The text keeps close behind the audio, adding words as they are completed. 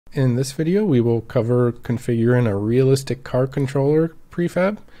In this video, we will cover configuring a realistic car controller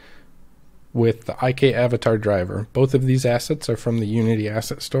prefab with the IK Avatar driver. Both of these assets are from the Unity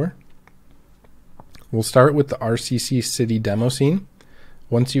Asset Store. We'll start with the RCC city demo scene.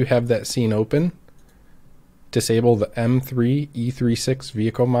 Once you have that scene open, disable the M3 E36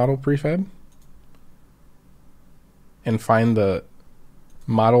 vehicle model prefab and find the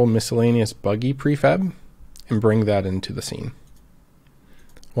model miscellaneous buggy prefab and bring that into the scene.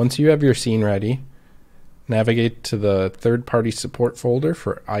 Once you have your scene ready, navigate to the third-party support folder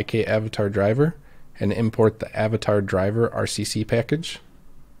for IK Avatar driver and import the Avatar driver RCC package.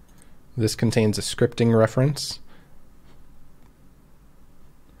 This contains a scripting reference.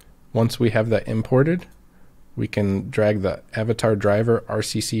 Once we have that imported, we can drag the Avatar driver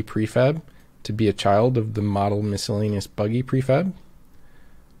RCC prefab to be a child of the model miscellaneous buggy prefab.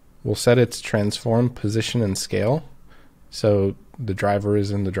 We'll set its transform position and scale so the driver is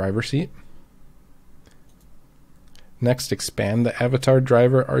in the driver's seat. Next, expand the Avatar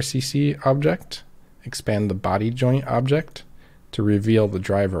driver RCC object. Expand the body joint object to reveal the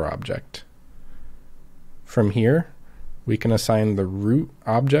driver object. From here, we can assign the root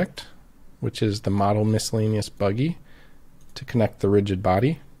object, which is the model miscellaneous buggy, to connect the rigid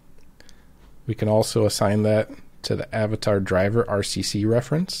body. We can also assign that to the Avatar driver RCC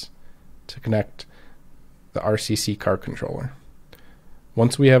reference to connect the RCC car controller.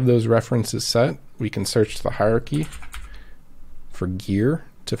 Once we have those references set, we can search the hierarchy for gear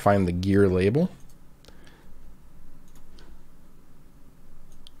to find the gear label.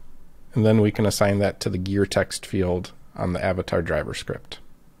 And then we can assign that to the gear text field on the Avatar driver script.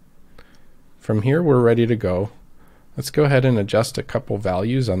 From here, we're ready to go. Let's go ahead and adjust a couple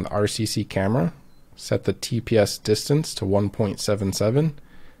values on the RCC camera. Set the TPS distance to 1.77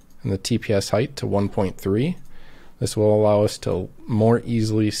 and the TPS height to 1.3. This will allow us to more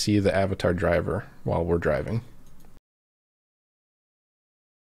easily see the Avatar driver while we're driving.